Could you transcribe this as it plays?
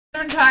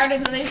retarded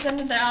and they send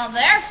it to all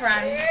their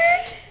friends.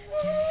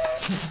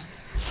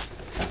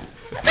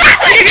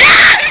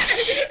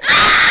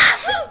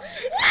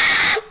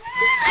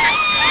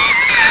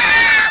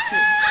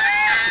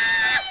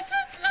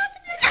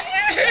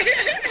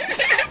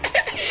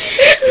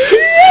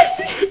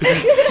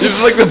 This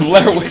is like the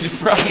Blair Witch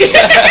Project.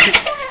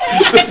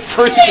 The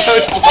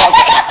three-toed sloth.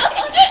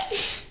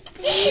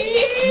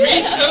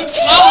 Three-toed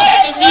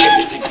sloth, the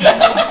musical.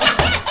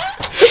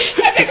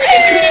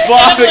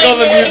 Slothical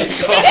the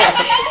musical.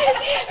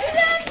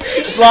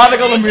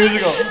 Slothical the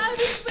musical.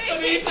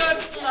 Three-toed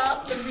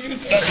sloth, the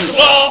musical.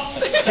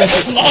 The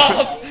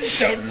sloth,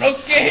 don't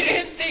look it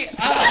in the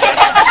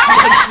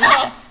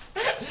eye.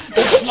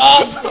 The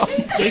sloth,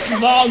 Jason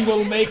Long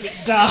will make it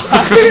die.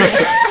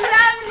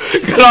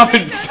 Cut off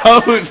its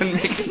toes and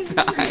make it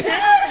die.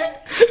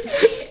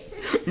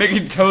 Make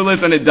it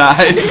toeless and it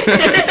dies.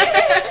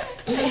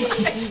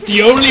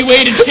 The only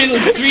way to kill a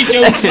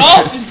three-toed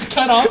sloth is to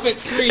cut off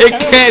its three toes. It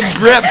can't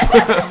grip.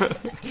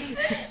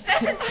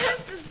 That's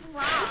just a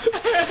sloth.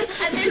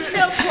 And there's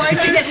no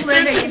point in it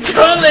living. It's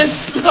toeless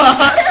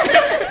sloth.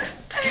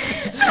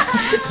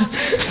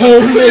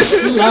 Toeless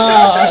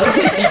sloth.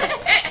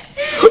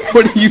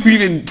 What are you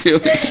even doing?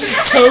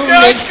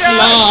 Toeless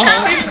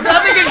sloth. He's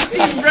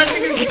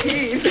brushing his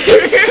teeth.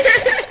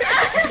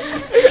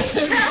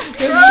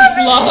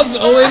 Sloths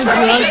always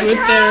brush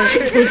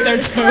with their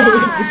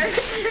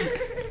toes.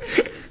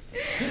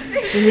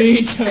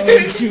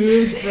 Three-toed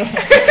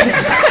toothbrush.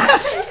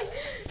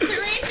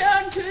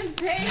 Three-toed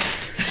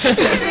toothpaste.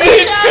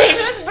 Three-toed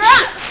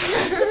toothbrush.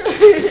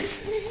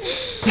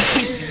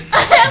 I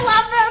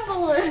love that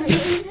balloon.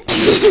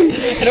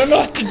 I don't know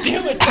what to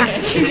do with it.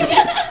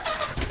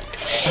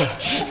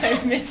 I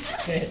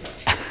missed it.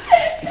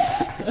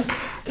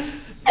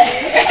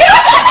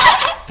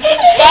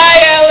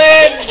 Bye,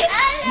 Ellen!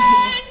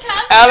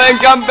 Ellen,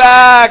 come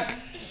back!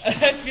 I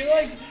feel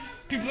like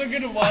people are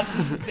gonna watch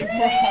this and think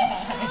we're high.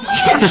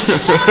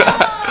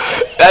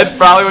 That's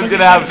probably what's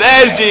gonna happen.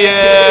 There she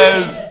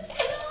is!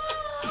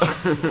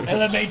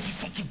 Ellen made you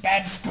such a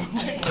bad school.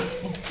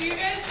 She's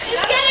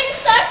getting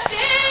sucked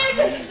in!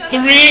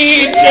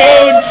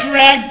 Three-toed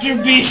tractor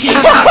beam.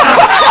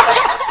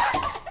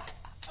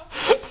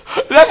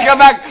 Look, come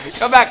back!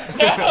 Come back!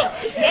 No!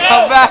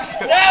 Come back!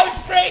 Now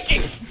it's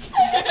breaking!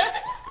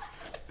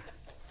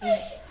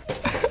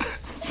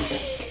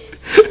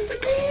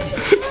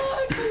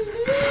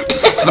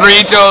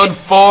 Three-toed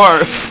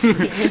force!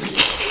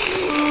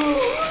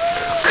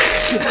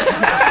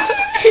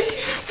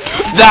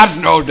 That's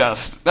no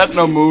dust. That's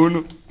no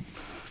moon.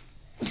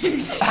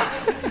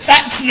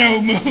 That's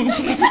no moon.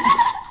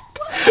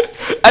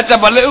 That's a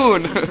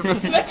balloon.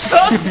 Let's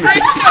all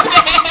three-toed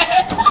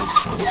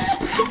hands.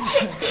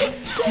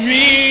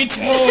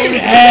 Three-toed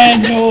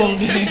hand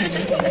holding.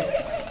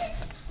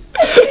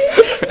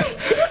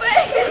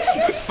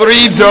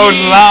 Three-toed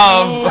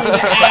love.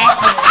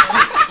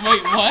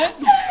 Wait, what?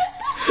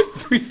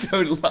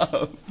 Three-toed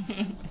love.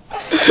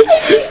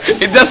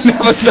 It doesn't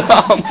have a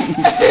thumb.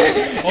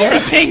 Or a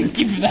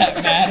pinky for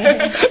that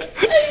matter.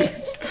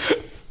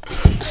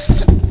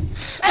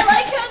 I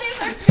like how these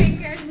are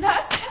fingers,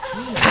 not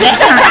toes.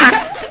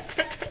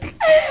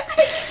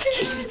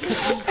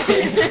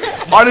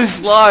 On a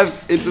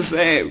sloth, it's the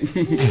same.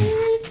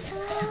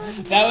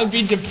 That would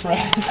be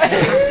depressing.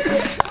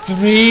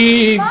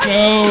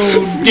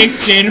 Three-toed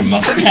dictator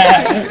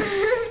muscat.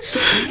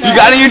 You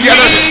gotta use your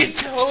other...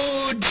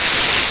 Three-toed.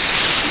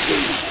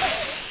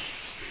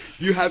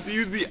 You have to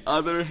use the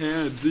other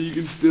hand so you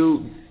can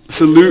still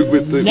salute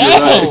with the No!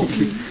 right.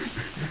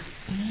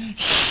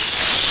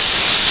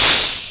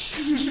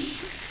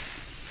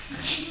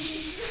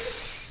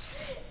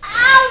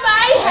 Ow, my I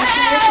head!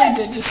 seriously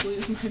did just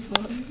lose my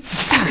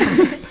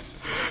voice.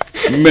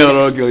 Miller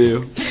will kill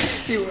you.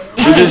 He will.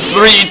 With his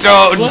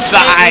three-toed Let's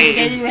side.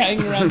 say we were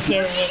hanging around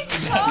Sarah.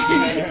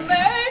 Three-toed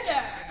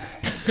murder!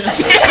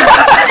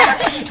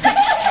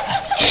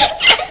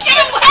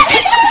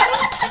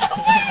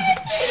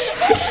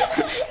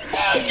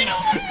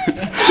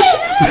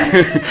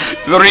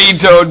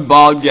 Three-toed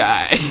bald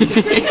guy.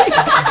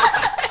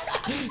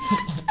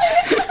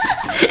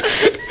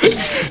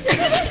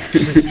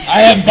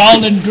 I am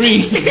bald and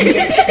green.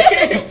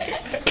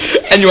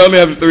 And you only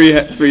have three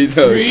toes.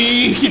 Three-toed.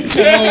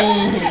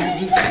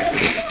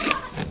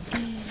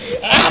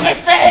 Ah, my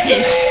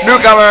face!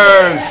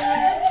 Newcomers!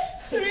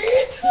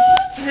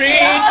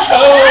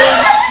 Three-toed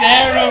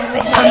Sarah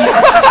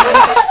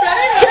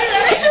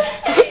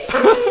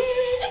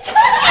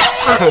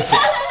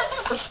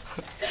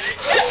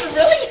It's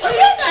really good.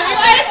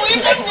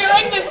 We've been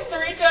doing this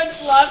three-toed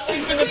sloth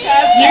thing for the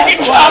past You can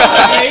watch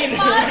it later.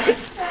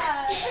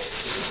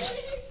 mustache.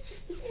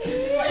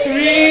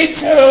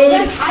 Three-toed I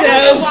don't know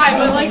Sarah. why,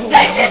 but like,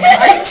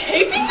 are you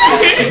taping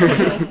this?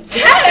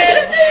 Ted!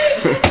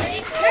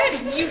 Ted,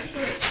 you...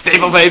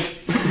 Staple face.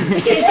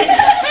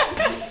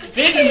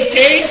 This is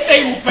Katie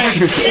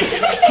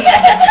Stapleface.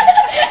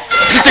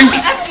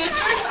 At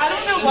districts, I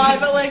don't know why,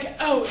 but like,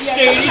 oh yeah,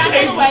 Stay back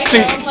in the way,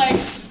 Clink. so, like,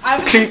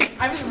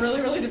 I was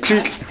really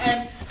depressed,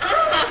 and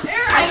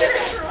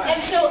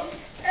so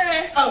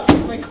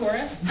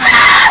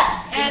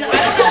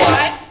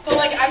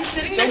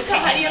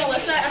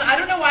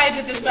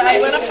this, but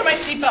I went up to my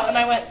seatbelt and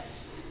I went,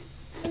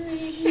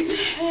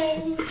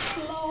 3-toed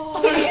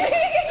sloth.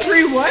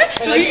 3 what?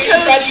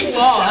 3-toed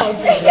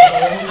sloth.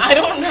 I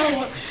don't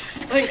know.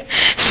 Like,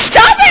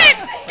 stop it!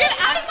 Get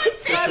out of my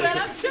face!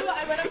 So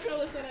I went up to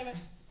Alyssa and I went,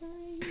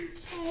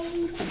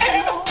 3-toed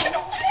sloth.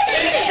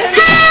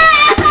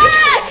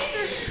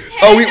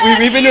 Oh,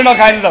 we've been doing all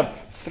kinds of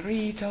stuff.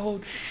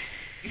 3-toed.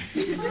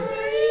 3-toed.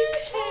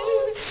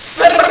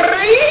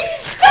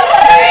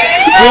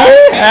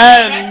 3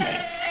 hands.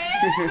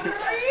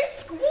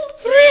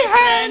 3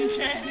 hands.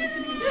 4.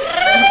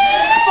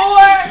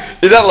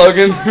 Is that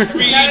Logan?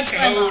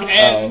 3-toed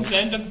hens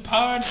and a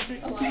partridge.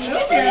 3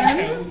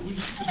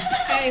 toes.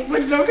 Hey,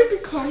 would Logan be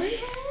coming?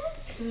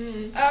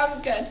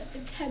 Good.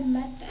 It's had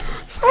met that.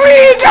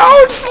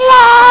 3-toed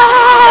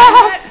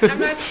sloth. I'm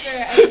not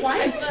sure. Why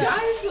is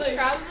guys like...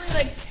 Probably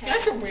like 10.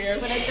 Guys are weird.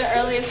 But at the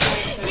earliest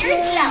point.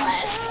 You're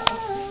jealous.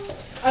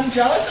 I'm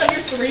jealous of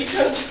your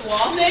 3-toed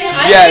sloth thing?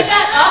 I Yes. made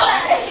that up.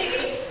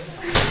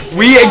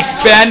 We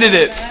expanded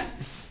it.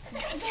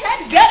 Ted,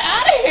 get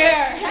out of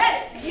here.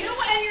 Ted, you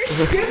and your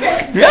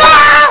stupid...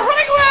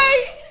 Running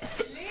away.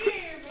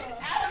 Leave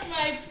out of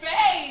my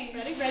face.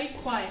 Ready,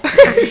 quiet.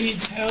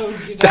 3-toed.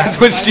 Get That's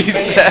out what of she my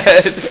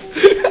face.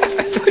 said.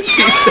 That's what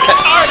she said.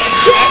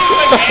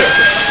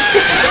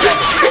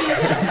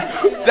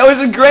 That was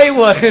a great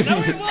one. No,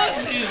 it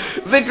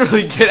wasn't.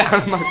 Literally, get out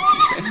of my face.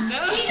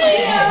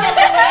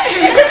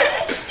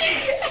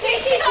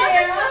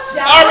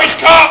 Irish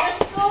cop.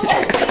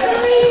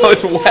 I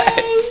was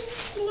wet.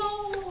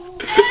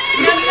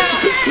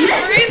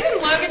 The reason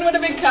Logan would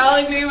have been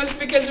calling me was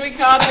because we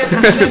called him.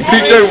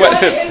 Three-toed wet.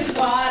 His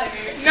body.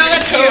 No,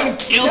 that's Toad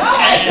killed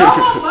I Ted. don't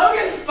want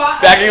Logan's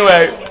body. Backing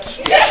away.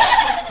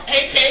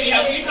 Hey, Katie,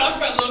 how can you talk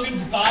about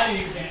Logan's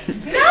body again?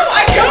 No,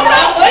 I do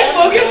not like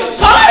Logan's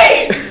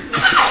body.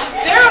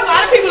 There are a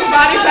lot of people's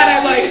bodies that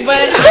I like,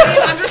 but I mean,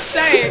 I'm just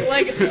saying,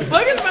 like,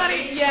 Logan's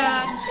body,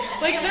 yeah.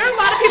 Like, there are a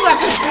lot of people at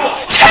this school.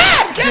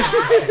 Ted! Get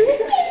out of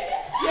here!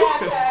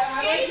 Yeah, Ted,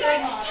 I like your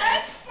body.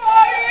 Ted's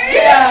body!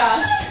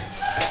 Yeah.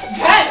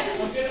 Ted!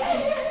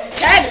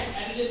 Ted!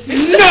 This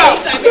is the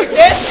face I made.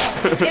 This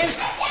is...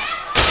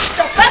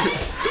 Stop it!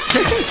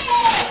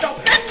 Stop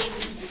it!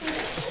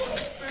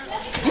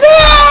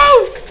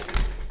 No!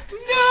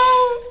 No!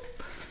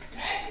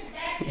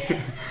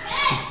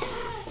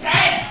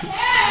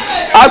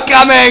 I'm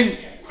coming!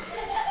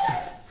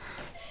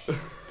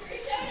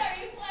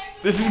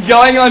 This is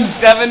going on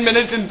 7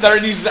 minutes and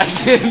 30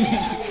 seconds.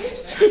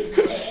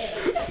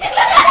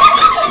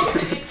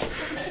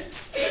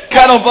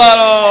 Cuddle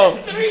bottle!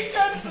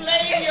 3-toed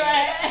flame in your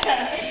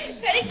hair.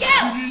 Ready, go!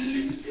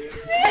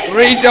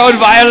 3-toed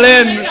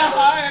violin!